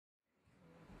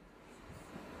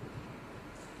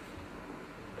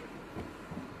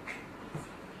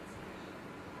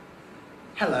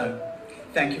Hello.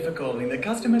 Thank you for calling the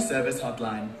customer service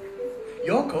hotline.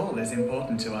 Your call is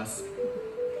important to us,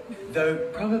 though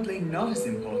probably not as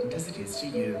important as it is to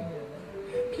you.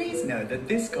 Please know that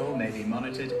this call may be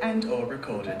monitored and/or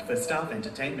recorded for staff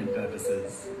entertainment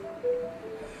purposes.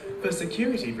 For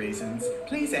security reasons,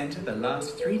 please enter the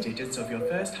last 3 digits of your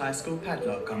first high school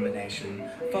padlock combination,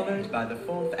 followed by the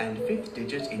 4th and 5th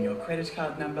digit in your credit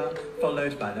card number,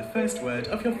 followed by the first word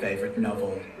of your favourite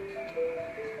novel.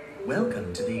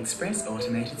 Welcome to the Express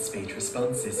Automated Speech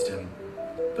Response System.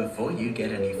 Before you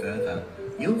get any further,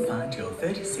 you'll find your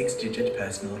 36-digit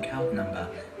personal account number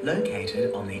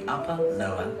located on the upper,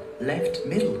 lower, left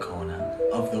middle corner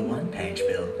of the one-page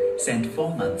bill sent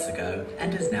 4 months ago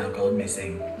and has now gone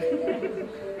missing.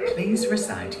 Please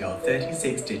recite your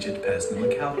 36-digit personal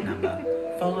account number,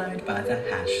 followed by the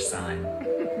hash sign.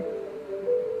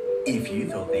 If you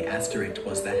thought the asterisk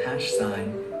was the hash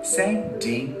sign, say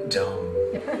ding dong.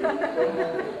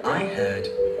 I heard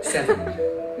 7,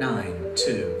 9,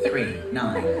 2, 3,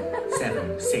 9,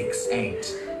 7, 6,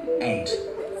 8, 8,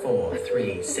 4,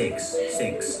 3, 6,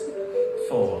 6,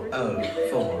 4, 0,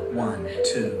 4, 1,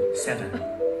 2, 7,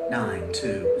 9,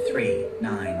 2, 3,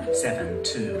 9, 7,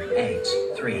 2, 8,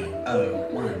 3, 0,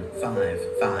 1, 5,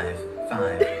 5,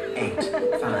 5, 8,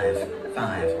 5,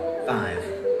 5, 5.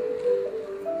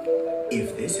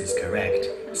 If this is correct,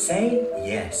 say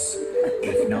yes.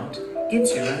 If not,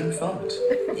 it's your own fault.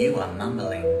 You are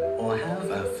mumbling or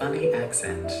have a funny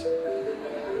accent.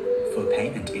 For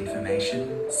payment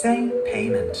information, say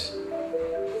payment.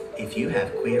 If you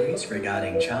have queries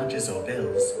regarding charges or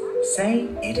bills, say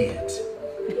idiot.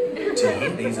 To hear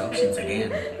these options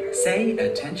again, say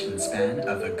attention span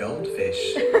of a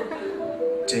goldfish.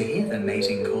 To hear the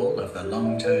mating call of the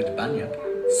long-toed bunyip,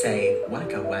 say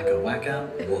waka waka waka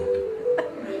whoop.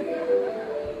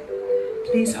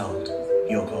 Please hold.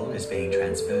 Your call is being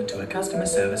transferred to a customer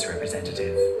service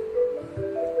representative.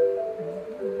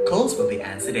 Calls will be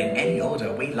answered in any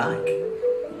order we like.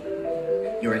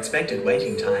 Your expected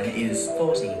waiting time is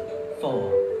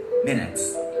 44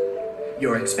 minutes.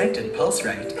 Your expected pulse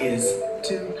rate is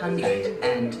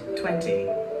 220.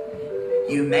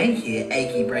 You may hear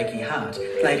Achy Breaky Heart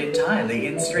played entirely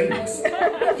in strings.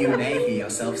 You may hear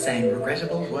yourself saying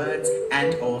regrettable words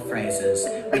and/or phrases,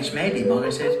 which may be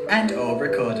monitored and/or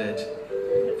recorded.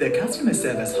 The customer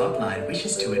service hotline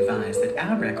wishes to advise that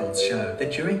our records show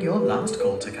that during your last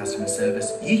call to customer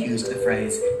service, you used the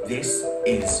phrase, "This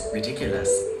is ridiculous."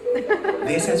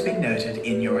 This has been noted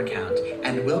in your account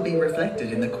and will be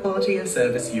reflected in the quality of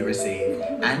service you receive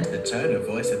and the tone of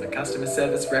voice of a customer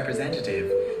service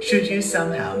representative, should you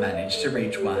somehow manage to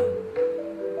reach one.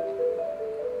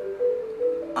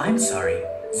 I'm sorry,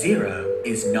 0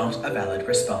 is not a valid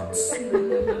response,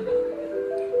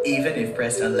 even if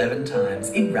pressed 11 times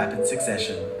in rapid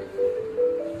succession.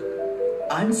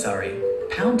 I'm sorry,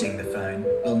 pounding the phone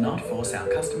will not force our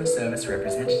customer service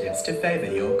representatives to favour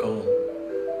your call.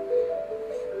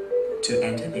 To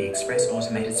enter the Express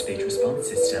Automated Speech Response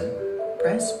System,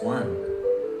 press 1.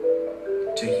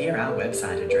 To hear our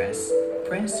website address,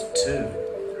 press 2.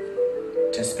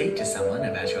 To speak to someone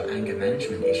about your anger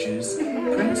management issues,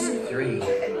 press 3.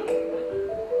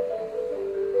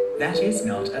 That is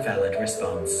not a valid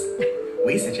response.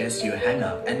 We suggest you hang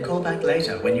up and call back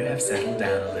later when you have settled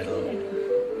down a little.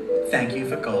 Thank you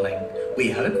for calling.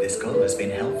 We hope this call has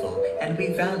been helpful and we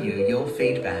value your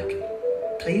feedback.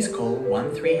 Please call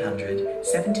 1300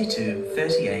 72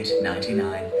 38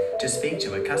 99 to speak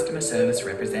to a customer service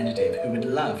representative who would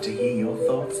love to hear your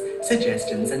thoughts,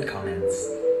 suggestions and comments.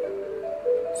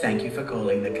 Thank you for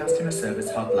calling the customer service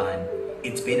hotline.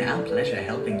 It's been our pleasure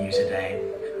helping you today.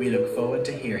 We look forward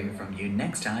to hearing from you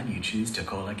next time you choose to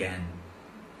call again.